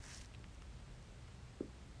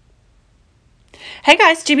Hey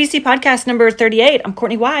guys, GBC podcast number 38. I'm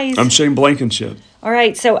Courtney Wise. I'm Shane Blankenship. All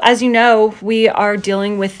right, so as you know, we are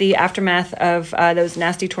dealing with the aftermath of those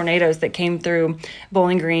nasty tornadoes that came through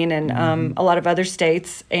Bowling Green and a lot of other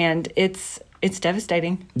states, and it's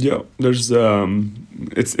devastating. Yeah, there's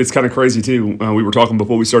it's kind of crazy too. We were talking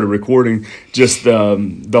before we started recording, just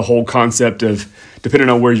the whole concept of depending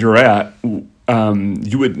on where you're at,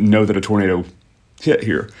 you would know that a tornado hit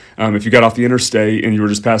here. If you got off the interstate and you were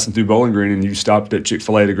just passing through Bowling Green and you stopped at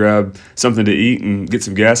Chick-fil-A to grab something to eat and get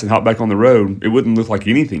some gas and hop back on the road, it wouldn't look like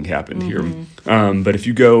anything happened here. But if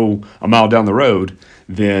you go a mile down the road,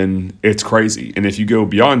 then it's crazy. And if you go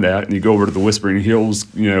beyond that and you go over to the Whispering Hills,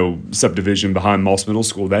 subdivision behind Moss Middle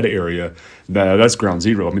School, that area, that's ground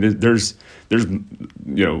zero. I mean, there's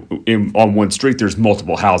on one street, there's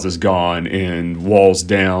multiple houses gone and walls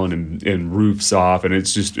down and roofs off. And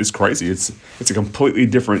it's crazy. It's a completely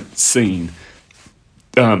different scene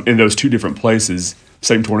in those two different places.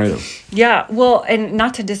 Same tornado. Yeah, well, and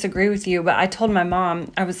not to disagree with you, but I told my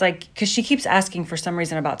mom, I was like, because she keeps asking for some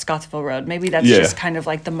reason about Scottsville Road. Maybe that's just kind of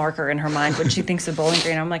like the marker in her mind when she thinks of Bowling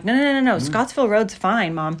Green. I'm like, no. Scottsville Road's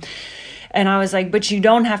fine, Mom. And I was like, but you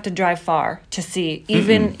don't have to drive far to see.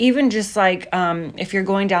 Even just like if you're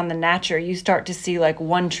going down the Natcher, you start to see like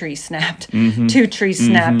one tree snapped, two trees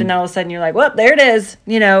snapped, and all of a sudden you're like, well, there it is.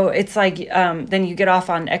 It's like then you get off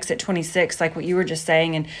on exit 26, like what you were just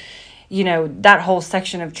saying, and that whole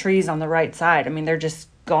section of trees on the right side, I mean, they're just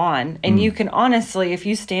gone. And you can honestly, if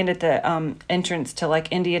you stand at the entrance to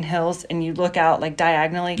like Indian Hills and you look out like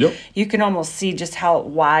diagonally, you can almost see just how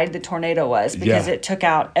wide the tornado was because it took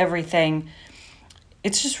out everything.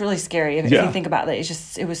 It's just really scary if you think about it.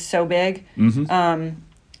 It was so big.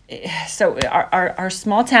 So our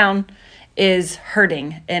small town is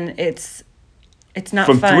hurting, and it's not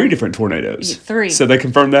from fun. 3 different tornadoes. 3. So they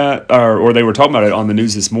confirmed that, or they were talking about it on the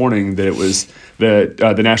news this morning, that it was that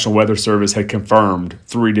the National Weather Service had confirmed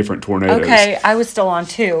 3 different tornadoes. Okay, I was still on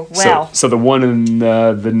 2. Wow. So the one in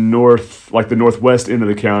the north, like the northwest end of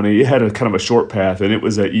the county, it had a kind of a short path, and it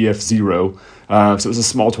was a EF0. So it was a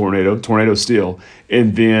small tornado still.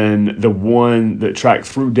 And then the one that tracked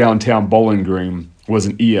through downtown Bowling Green was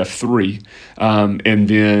an EF3, and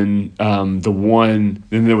then then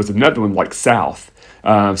there was another one like south,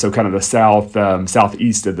 so kind of the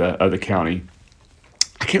southeast of the county.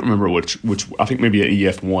 I can't remember which I think maybe an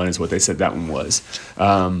EF1 is what they said that one was,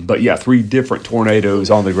 but yeah, 3 different tornadoes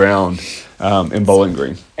on the ground in Bowling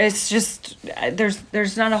Green. It's just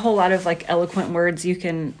there's not a whole lot of like eloquent words you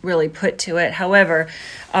can really put to it. However,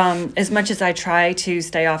 as much as I try to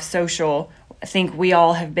stay off social, I think we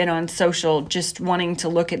all have been on social just wanting to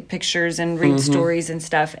look at pictures and read stories and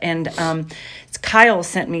stuff. And Kyle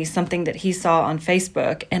sent me something that he saw on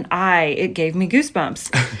Facebook, and it gave me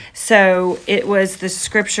goosebumps. So it was the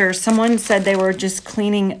scripture. Someone said they were just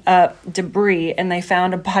cleaning up debris, and they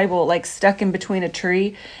found a Bible like stuck in between a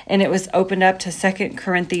tree, and it was opened up to 2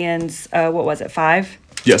 Corinthians, 5?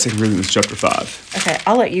 Yeah, 2 Corinthians chapter 5. Okay,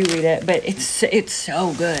 I'll let you read it, but it's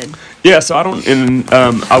so good. Yeah, so I don't, and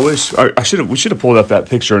we should have pulled up that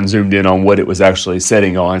picture and zoomed in on what it was actually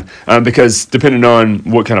setting on, because depending on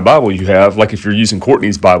what kind of Bible you have, like if you're using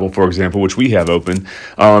Courtney's Bible, for example, which we have open,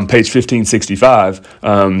 page 1565,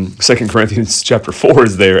 2 Corinthians chapter 4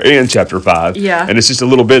 is there and chapter 5. Yeah. And it's just a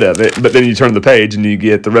little bit of it, but then you turn the page and you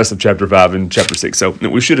get the rest of chapter 5 and chapter 6. So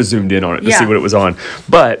we should have zoomed in on it to see what it was on.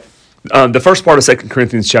 But the first part of 2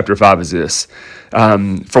 Corinthians chapter 5 is this.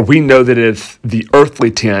 For we know that if the earthly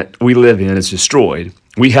tent we live in is destroyed,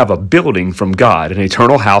 we have a building from God, an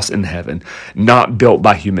eternal house in heaven, not built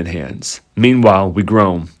by human hands. Meanwhile, we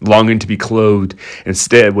groan, longing to be clothed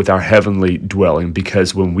instead with our heavenly dwelling,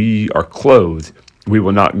 because when we are clothed, we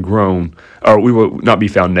will not groan, or we will not be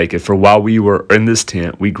found naked. For while we were in this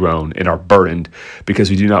tent, we groan and are burdened, because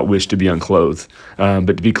we do not wish to be unclothed,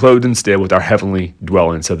 but to be clothed instead with our heavenly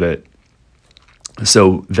dwelling, so that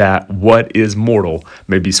what is mortal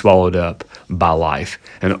may be swallowed up by life.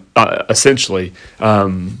 And essentially,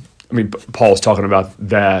 Paul's talking about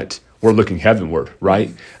that we're looking heavenward,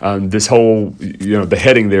 right? This whole, the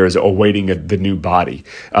heading there is awaiting the new body.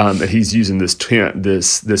 And he's using this tent,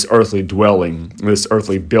 this earthly dwelling, this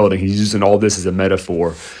earthly building. He's using all this as a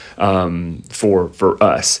metaphor for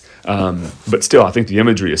us. But still, I think the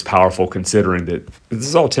imagery is powerful, considering that this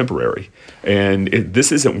is all temporary. And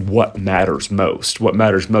this isn't what matters most. What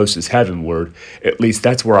matters most is heavenward. At least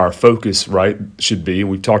that's where our focus, right, should be. And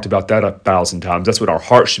we've talked about that 1,000 times. That's what our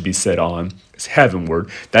heart should be set on, is heavenward.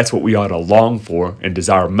 That's what we ought to long for and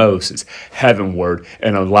desire most, is heavenward,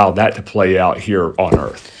 and allow that to play out here on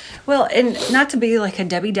earth. Well, and not to be like a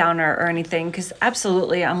Debbie Downer or anything, because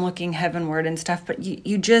absolutely I'm looking heavenward and stuff, but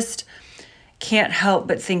you just, can't help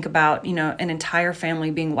but think about, an entire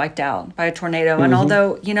family being wiped out by a tornado. And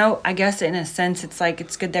although, I guess in a sense, it's like,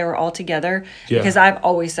 it's good they were all together, because I've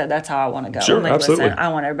always said that's how I want to go. Sure, I'm like, absolutely. listen, I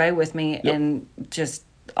want everybody with me and just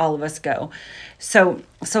all of us go. So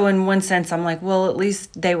in one sense, I'm like, well, at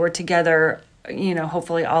least they were together,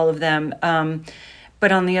 hopefully all of them.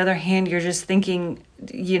 But on the other hand, you're just thinking,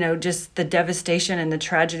 just the devastation and the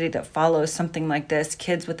tragedy that follows something like this,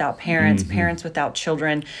 kids without parents, parents without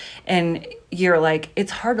children. And you're like,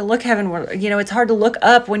 it's hard to look it's hard to look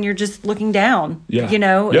up when you're just looking down,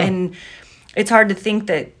 and it's hard to think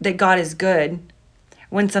that God is good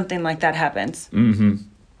when something like that happens. Mm-hmm.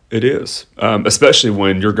 It is, especially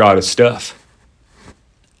when your God is stuff.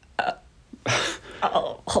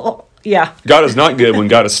 Yeah. God is not good when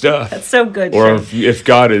God is stuff. That's so good. Or if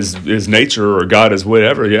God is nature or God is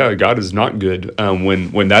whatever, God is not good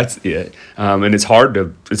when that's it. And it's hard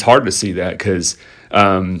to see that because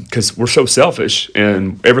we're so selfish,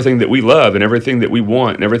 and everything that we love and everything that we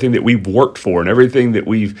want and everything that we've worked for and everything that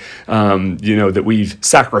we've that we've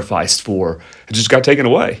sacrificed for, it just got taken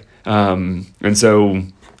away. And so.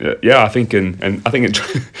 I think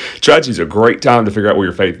tragedy is a great time to figure out where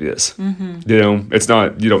your faith is. Mm-hmm. It's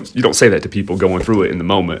not you don't say that to people going through it in the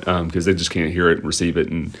moment because they just can't hear it and receive it,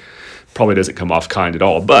 and probably doesn't come off kind at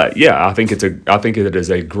all. But I think it is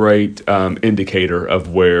a great indicator of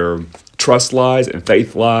where trust lies and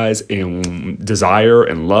faith lies and desire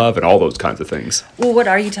and love and all those kinds of things. Well, what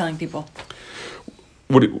are you telling people?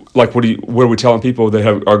 What are we telling people that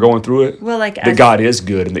are going through it? Well, that God is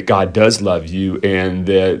good and that God does love you, and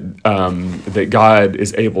that God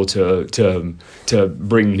is able to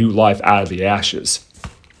bring new life out of the ashes.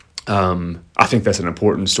 I think that's an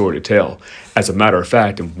important story to tell. As a matter of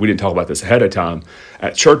fact, and we didn't talk about this ahead of time,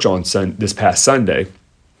 at church on this past Sunday,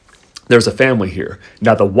 there's a family here.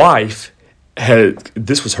 Now the wife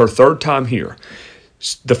this was her third time here.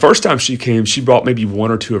 The first time she came, she brought maybe one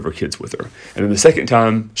or two of her kids with her. And then the second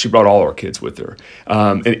time, she brought all her kids with her.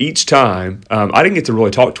 And each time, I didn't get to really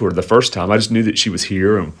talk to her the first time. I just knew that she was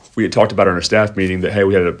here. And we had talked about her in our staff meeting that, hey,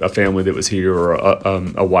 we had a family that was here, or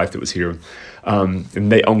a wife that was here. And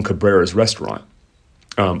they own Cabrera's restaurant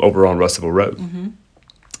over on Russellville Road. Mm-hmm.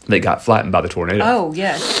 They got flattened by the tornado. Oh,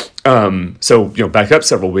 yes. So, back up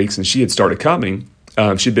several weeks, and she had started coming.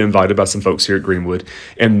 She'd been invited by some folks here at Greenwood,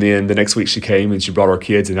 and then the next week she came and she brought her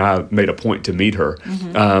kids, and I made a point to meet her.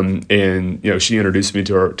 Mm-hmm. And she introduced me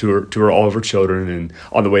to her all of her children. And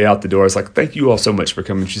on the way out the door, I was like, "Thank you all so much for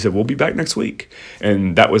coming." She said, "We'll be back next week,"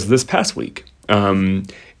 and that was this past week. And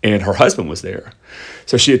her husband was there,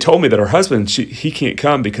 so she had told me that her husband he can't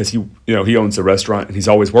come because he owns the restaurant and he's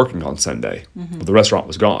always working on Sunday. Mm-hmm. Well, the restaurant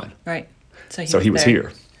was gone, right? So he was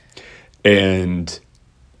here, and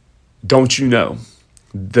don't you know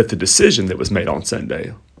that the decision that was made on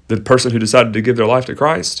Sunday, the person who decided to give their life to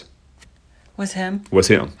Christ, was him.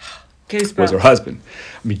 Goosebumps. Was her husband.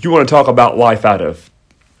 I mean, you want to talk about life out of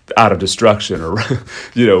destruction, or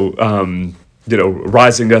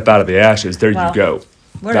rising up out of the ashes. There you go.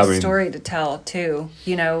 What a story to tell too.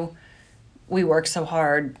 We work so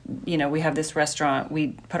hard. We have this restaurant.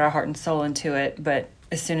 We put our heart and soul into it, but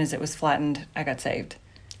as soon as it was flattened, I got saved.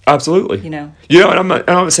 Absolutely. And I'm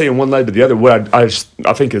not saying one leg to the other. What I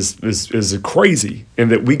think is crazy,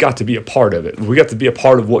 and that we got to be a part of it. We got to be a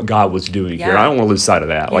part of what God was doing here. I don't want to lose sight of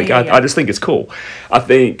that. I just think it's cool. I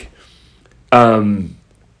think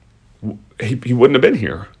he wouldn't have been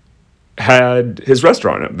here had his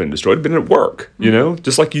restaurant not been destroyed. He'd been at work,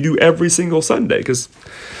 just like you do every single Sunday, because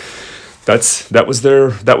that was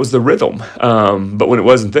the rhythm. But when it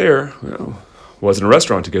wasn't there, wasn't a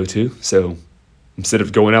restaurant to go to, so. Instead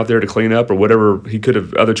of going out there to clean up or whatever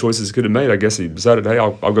other choices he could have made, I guess he decided, hey,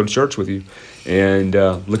 I'll go to church with you. And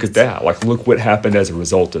look at that. Look what happened as a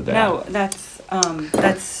result of that. No, that's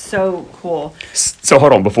so cool. So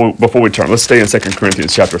hold on, before we turn, let's stay in 2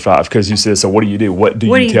 Corinthians chapter 5, because you said, so what do you do? What do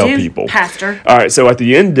you tell people? Pastor? All right, so at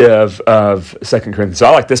the end of 2 Corinthians, so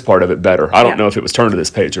I like this part of it better. I don't know if it was turned to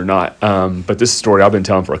this page or not, but this story I've been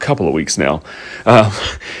telling for a couple of weeks now.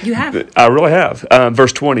 You have? I really have.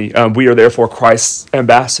 Verse 20, we are therefore Christ's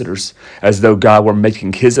ambassadors, as though God were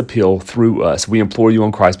making his appeal through us. We implore you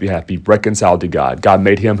on Christ's behalf, be reconciled to God. God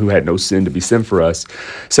made him who had no sin to be sin for us,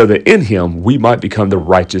 so that in him we might become the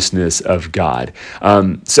righteousness of God.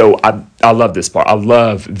 So I love this part. I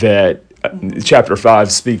love that chapter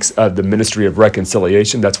 5 speaks of the ministry of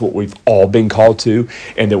reconciliation. That's what we've all been called to,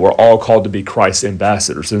 and that we're all called to be Christ's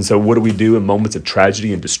ambassadors. And so what do we do in moments of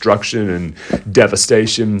tragedy and destruction and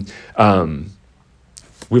devastation?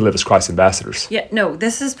 We live as Christ's ambassadors. Yeah, no,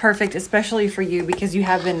 this is perfect, especially for you, because you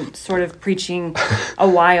have been sort of preaching a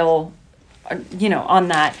while on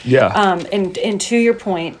that. Yeah. And to your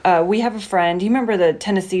point, we have a friend. Do you remember the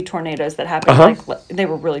Tennessee tornadoes that happened? Like they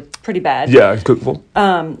were really pretty bad. Yeah, cool.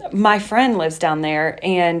 My friend lives down there,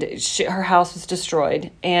 and her house was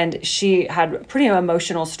destroyed, and she had a pretty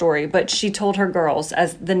emotional story. But she told her girls,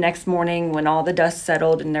 as the next morning when all the dust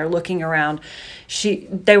settled and they're looking around,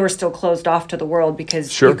 they were still closed off to the world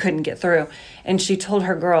because you couldn't get through. And she told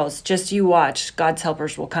her girls, just you watch, God's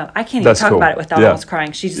helpers will come. I can't even talk about it without almost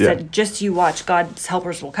crying. She said, just you watch, God's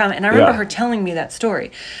helpers will come. And I remember her telling me that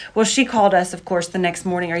story. Well, she called us, of course, the next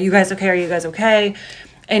morning. Are you guys okay? Are you guys okay?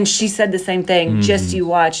 And she said the same thing, just you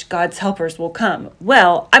watch, God's helpers will come.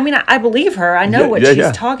 Well, I mean, I believe her. I know what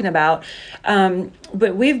she's talking about.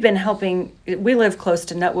 But we've been helping. We live close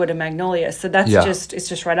to Nutwood and Magnolia. So that's it's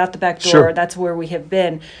just right out the back door. Sure. That's where we have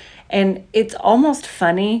been. And it's almost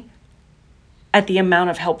funny at the amount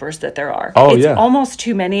of helpers that there are. It's almost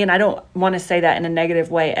too many, and I don't want to say that in a negative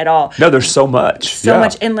way at all. No, there's so much. So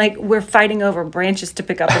much. And like we're fighting over branches to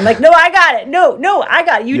pick up. I'm like, no, I got it. No, I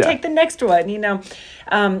got it. You take the next one,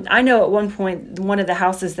 I know at one point, one of the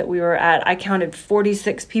houses that we were at, I counted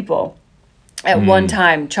 46 people at one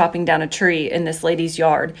time chopping down a tree in this lady's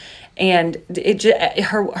yard. And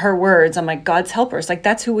her words, I'm like, God's helpers, like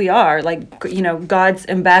that's who we are, like, God's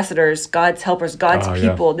ambassadors, God's helpers, God's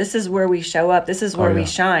people. This is where we show up. This is where we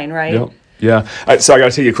shine, right? Yep. Yeah. So I got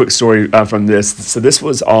to tell you a quick story from this. So this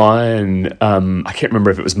was on, I can't remember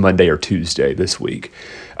if it was Monday or Tuesday this week,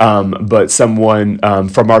 but someone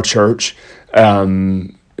from our church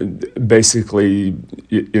basically,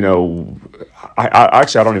 I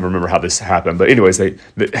don't even remember how this happened, but anyways,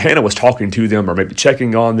 Hannah was talking to them or maybe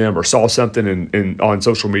checking on them or saw something on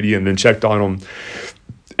social media and then checked on them.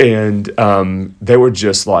 And they were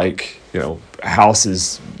just like,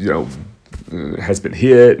 houses, has been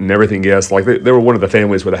hit and everything else. Like they were one of the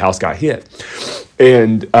families where the house got hit.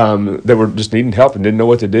 And they were just needing help and didn't know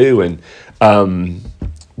what to do. And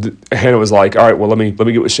Hannah was like, all right, well, let me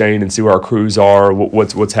get with Shane and see where our crews are,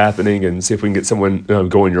 what's happening, and see if we can get someone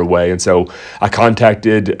going your way. And so I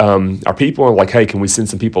contacted our people and like, hey, can we send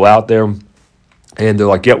some people out there? And they're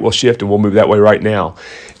like, yeah, we'll shift and we'll move that way right now.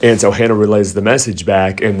 And so Hannah relays the message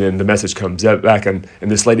back, and then the message comes back, and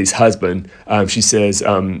this lady's husband, she says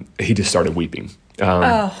he just started weeping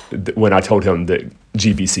when I told him that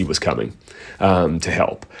GBC was coming to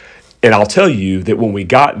help. And I'll tell you that when we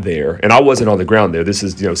got there, and I wasn't on the ground there, this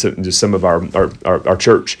is just some of our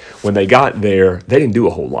church. When they got there, they didn't do a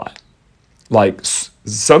whole lot. Like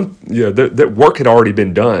some, the work had already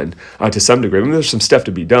been done to some degree. I mean, there's some stuff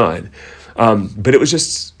to be done, but it was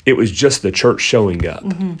just the church showing up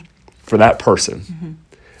for that person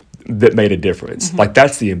that made a difference. Like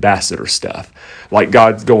that's the ambassador stuff. Like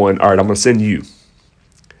God's going, all right, I'm going to send you.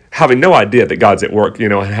 Having no idea that God's at work,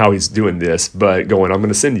 and how He's doing this, but going, I'm going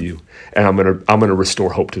to send you, and I'm going to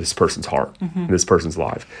restore hope to this person's heart, this person's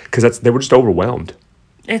life, because they were just overwhelmed.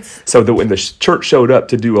 So that when the church showed up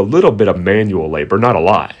to do a little bit of manual labor, not a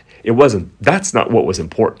lot, that's not what was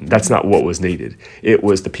important. That's not what was needed. It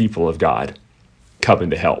was the people of God coming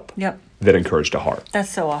to help. Yep. That encouraged a heart. That's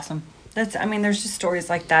so awesome. There's just stories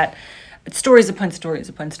like that. Stories upon stories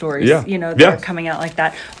upon stories, that are coming out like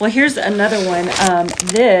that. Well, here's another one.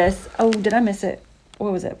 Did I miss it?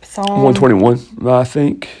 What was it? Psalm 121, I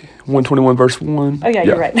think. 121 verse 1. Oh, yeah,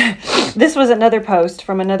 you're right. This was another post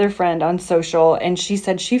from another friend on social, and she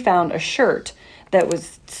said she found a shirt that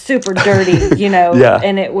was super dirty,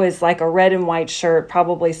 and it was like a red and white shirt,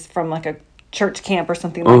 probably from like a church camp or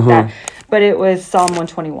something like that. But it was Psalm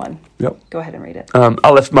 121. Yep. Go ahead and read it.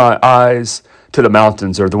 I lift my eyes to the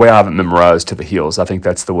mountains, or the way I have it memorized, to the hills. I think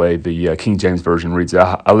that's the way the King James Version reads it.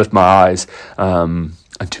 I lift my eyes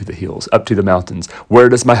unto the hills, up to the mountains. Where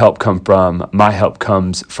does my help come from? My help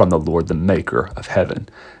comes from the Lord, the maker of heaven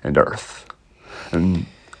and earth. And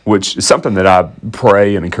which is something that I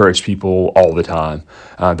pray and encourage people all the time.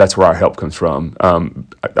 That's where our help comes from.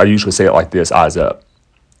 I usually say it like this: eyes up.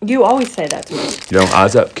 You always say that to me.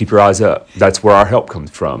 Eyes up. Keep your eyes up. That's where our help comes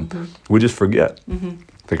from. We just forget.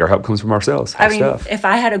 I think our help comes from ourselves. If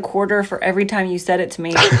I had a quarter for every time you said it to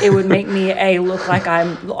me, it would make me look like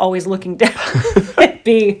I'm always looking down.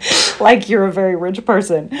 B, like you're a very rich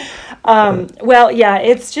person. Well, yeah,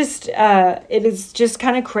 it's just it is just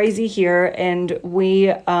kind of crazy here, and we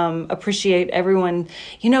appreciate everyone.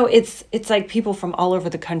 It's like people from all over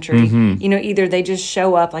the country. Either they just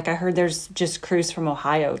show up. Like I heard there's just crews from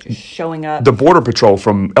Ohio just showing up. The Border Patrol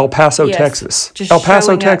from El Paso, Texas. El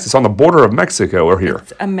Paso, Texas, on the border of Mexico are here.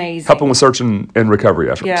 It's amazing. Helping with search and recovery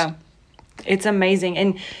efforts. Yeah. It's amazing.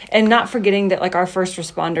 And not forgetting that, like, our first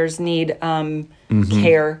responders need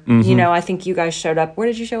care. You know, I think you guys showed up. Where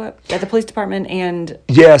did you show up? At the police department and...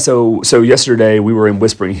 Yeah, so yesterday we were in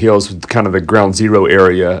Whispering Hills, kind of the ground zero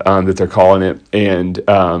area that they're calling it. And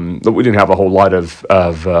we didn't have a whole lot of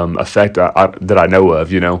effect that I know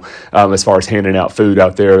of, you know, as far as handing out food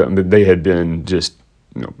out there. I mean, they had been just,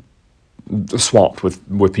 you know, swamped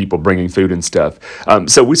with people bringing food and stuff.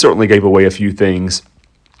 So we certainly gave away a few things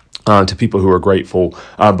to people who were grateful,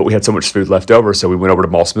 but we had so much food left over, so we went over to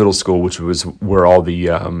Moss Middle School, which was where all the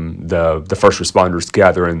first responders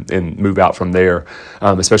gather and move out from there,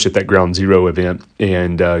 especially at that Ground Zero event.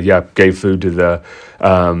 And gave food to the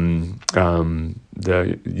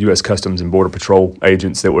U.S. Customs and Border Patrol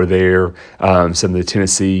agents that were there, some of the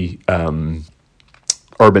Tennessee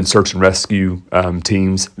urban search and rescue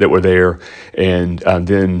teams that were there, and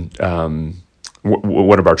then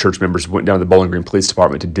one of our church members went down to the Bowling Green Police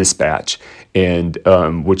Department to dispatch, and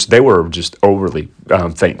which they were just overly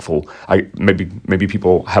thankful. Maybe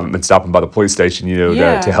people haven't been stopping by the police station, you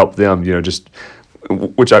know, to help them, you know, just.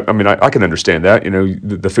 Which I can understand that, you know,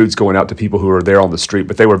 the food's going out to people who are there on the street,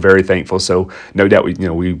 but they were very thankful. So no doubt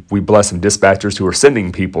we bless some dispatchers who are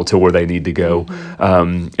sending people to where they need to go,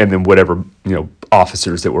 and then whatever, you know,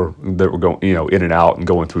 officers that were going, you know, in and out and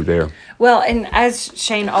going through there. Well, and as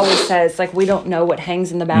Shane always says, like, we don't know what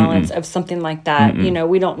hangs in the balance of something like that. You know,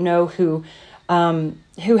 we don't know who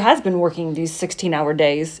has been working these 16-hour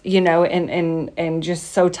days, you know, and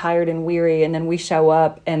just so tired and weary, and then we show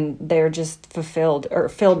up and they're just filled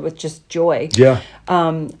with just joy. Yeah.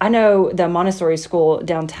 I know the Montessori school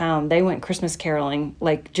downtown, they went Christmas caroling,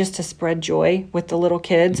 like, just to spread joy with the little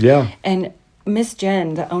kids. Yeah. And Miss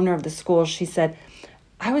Jen, the owner of the school, she said,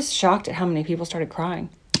 I was shocked at how many people started crying.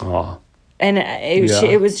 Oh. And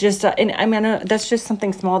it was just, and I mean, that's just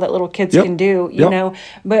something small that little kids can do, you know.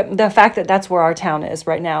 But the fact that that's where our town is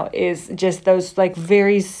right now is just those, like,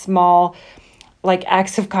 very small, like,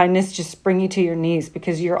 acts of kindness just bring you to your knees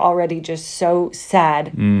because you're already just so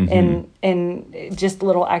sad. And just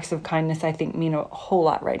little acts of kindness, I think, mean a whole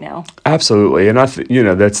lot right now. Absolutely. And you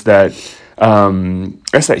know, that's that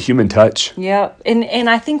human touch. Yeah. And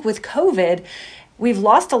I think with COVID, we've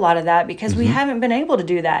lost a lot of that because we haven't been able to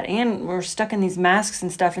do that, and we're stuck in these masks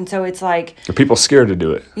and stuff, and so it's like... Are people scared to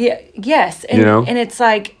do it? Yeah. Yes. And, you know? And it's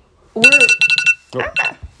like,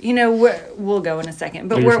 you know, we'll go in a second,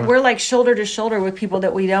 but we're like shoulder to shoulder with people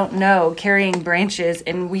that we don't know, carrying branches,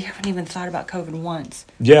 and we haven't even thought about COVID once.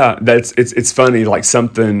 Yeah, it's funny, like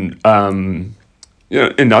something, you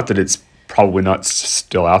know, and not that it's probably not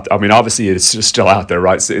still out there. I mean, obviously it's still out there,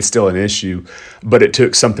 right? It's still an issue, but it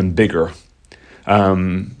took something bigger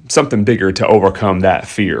to overcome that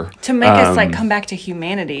fear. To make us, like, come back to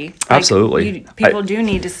humanity. Like, absolutely. People do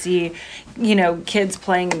need to see, you know, kids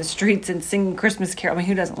playing in the streets and singing Christmas carols. I mean,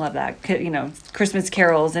 who doesn't love that? You know, Christmas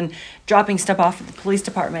carols and dropping stuff off at the police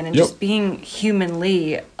department and just being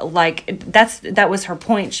humanly, like, that was her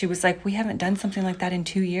point. She was like, we haven't done something like that in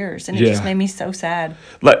 2 years. And it just made me so sad.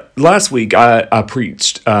 Last week, I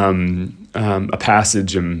preached a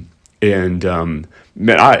passage and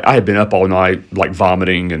man, I had been up all night, like,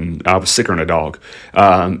 vomiting, and I was sicker than a dog.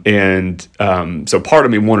 So part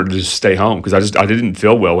of me wanted to just stay home because I didn't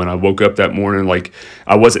feel well when I woke up that morning. Like,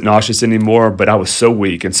 I wasn't nauseous anymore, but I was so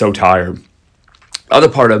weak and so tired. Other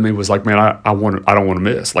part of me was like, man, I don't want to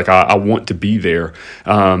miss. Like, I want to be there.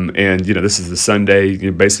 And, you know, this is the Sunday,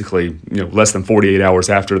 you know, basically, you know, less than 48 hours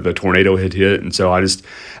after the tornado had hit. And so I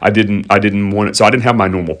didn't want it. So I didn't have my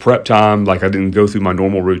normal prep time. Like, I didn't go through my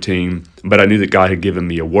normal routine, but I knew that God had given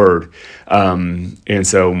me a word. And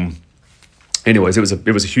so anyways, it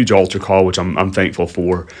was a huge altar call, which I'm thankful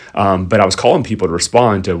for. But I was calling people to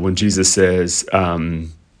respond to when Jesus says,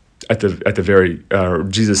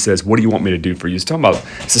 Jesus says, what do you want me to do for you? It's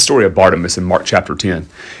the story of Bartimaeus in Mark chapter 10.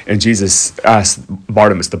 And Jesus asked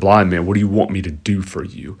Bartimaeus, the blind man, what do you want me to do for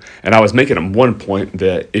you? And I was making at one point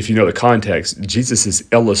that, if you know the context, Jesus is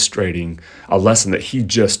illustrating a lesson that he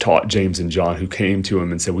just taught James and John, who came to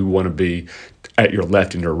him and said, we want to be at your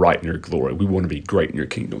left and your right in your glory. We want to be great in your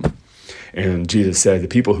kingdom. And Jesus said, the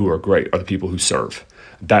people who are great are the people who serve.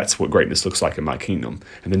 That's what greatness looks like in my kingdom.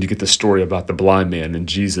 And then you get the story about the blind man, and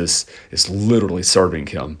Jesus is literally serving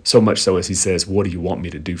him. So much so as he says, what do you want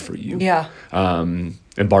me to do for you? Yeah. And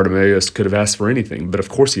Bartimaeus could have asked for anything, but of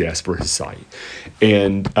course he asked for his sight.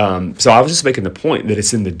 And so I was just making the point that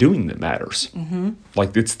it's in the doing that matters. Mm-hmm.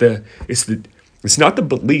 Like, it's the It's not the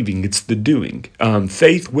believing, it's the doing.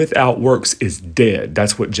 Faith without works is dead.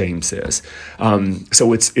 That's what James says.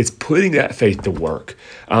 So it's putting that faith to work.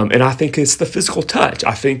 And I think it's the physical touch.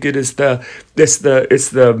 I think it is the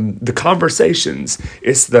conversations.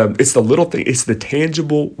 It's the little thing. It's the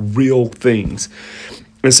tangible, real things.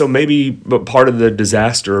 And so maybe part of the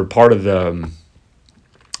disaster, part of the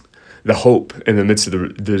hope in the midst of the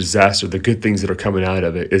disaster, the good things that are coming out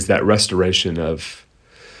of it is that restoration of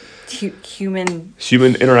human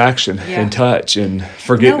interaction and touch, and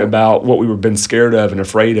forgetting about what we were been scared of and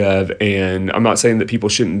afraid of. And I'm not saying that people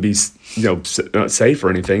shouldn't be, not safe or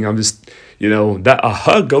anything. I'm just, that a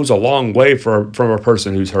hug goes a long way from a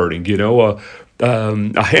person who's hurting.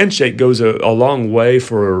 A handshake goes a long way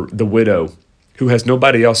for the widow who has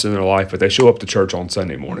nobody else in their life, but they show up to church on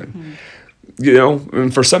Sunday morning.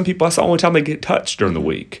 And for some people, that's the only time they get touched during the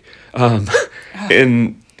week.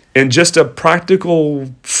 In just a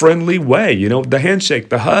practical, friendly way, the handshake,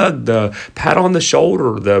 the hug, the pat on the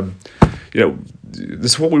shoulder,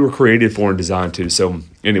 this is what we were created for and designed to. So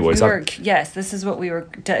anyways. This is what we were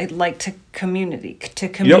to commune.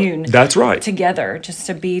 Yep, that's right. Together, just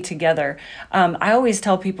to be together. I always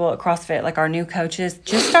tell people at CrossFit, like our new coaches,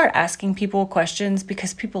 just start asking people questions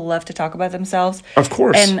because people love to talk about themselves. Of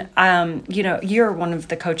course. And, you're one of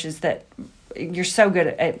the coaches that you're so good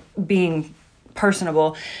at being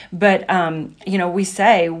personable, but we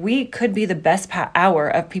say we could be the best hour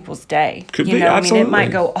of people's day. Could be, absolutely. It might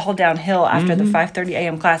go all downhill after the 5:30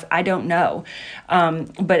 a.m. class. I don't know,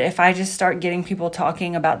 but if I just start getting people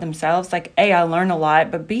talking about themselves, like A, I learn a lot,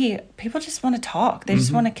 but B, people just want to talk. They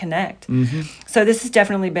just want to connect. So this has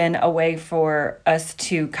definitely been a way for us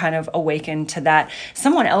to kind of awaken to that.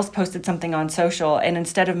 Someone else posted something on social, and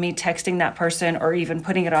instead of me texting that person or even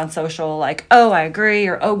putting it on social, like, oh, I agree,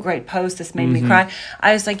 or oh, great post, this made me cry,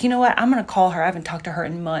 I was like, you know what, I'm going to call her. I haven't talked to her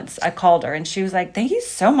in months. I called her, and she was like, thank you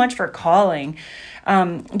so much for calling.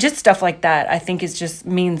 Just stuff like that, I think just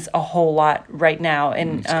means a whole lot right now.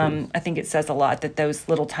 And cool. I think it says a lot that those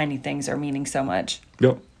little tiny things are meaning so much.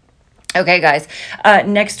 Yep. Okay, guys.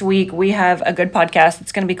 Next week, we have a good podcast.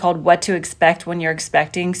 It's going to be called What to Expect When You're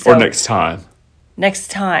Expecting. Or next time.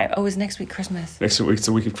 Next time. Oh, is next week Christmas? Next week's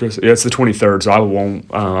the week of Christmas. Yeah, it's the 23rd, so I won't.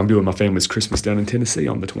 I'm doing my family's Christmas down in Tennessee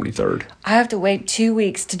on the 23rd. I have to wait 2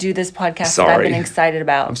 weeks to do this podcast that I've been excited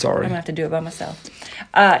about. I'm sorry. I'm going to have to do it by myself.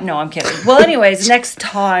 No, I'm kidding. Well, anyways, next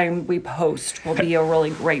time we post will be a really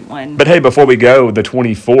great one. But hey, before we go, the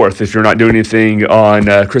 24th, if you're not doing anything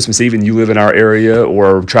on Christmas Eve and you live in our area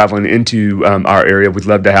or traveling into our area, we'd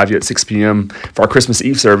love to have you at 6 p.m. for our Christmas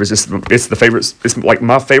Eve service. It's the favorite. It's like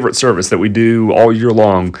my favorite service that we do all year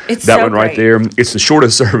long. It's that so one right great. there. It's the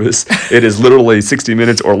shortest service. It is literally 60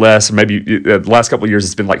 minutes or less. Maybe the last couple of years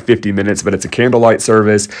it's been like 50 minutes, but it's a candlelight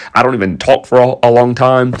service. I don't even talk for a long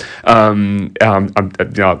time. I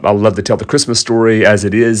love to tell the Christmas story as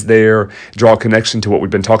it is there, draw a connection to what we've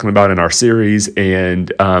been talking about in our series,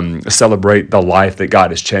 and celebrate the life that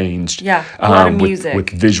God has changed. Yeah, a lot of music. With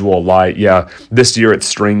visual light. Yeah, this year it's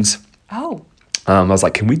strings. Oh. I was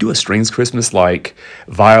like, can we do a strings Christmas, like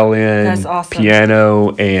violin, That's awesome.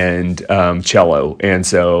 piano, and cello? And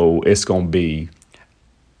so it's going to be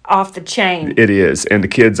off the chain. It is, and the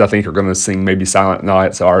kids I think are going to sing maybe Silent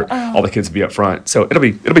Night. So all the kids will be up front. So it'll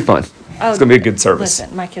be fun. It's going to be a good service.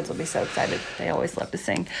 Listen, my kids will be so excited. They always love to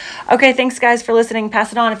sing. Okay, thanks guys for listening.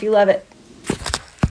 Pass it on if you love it.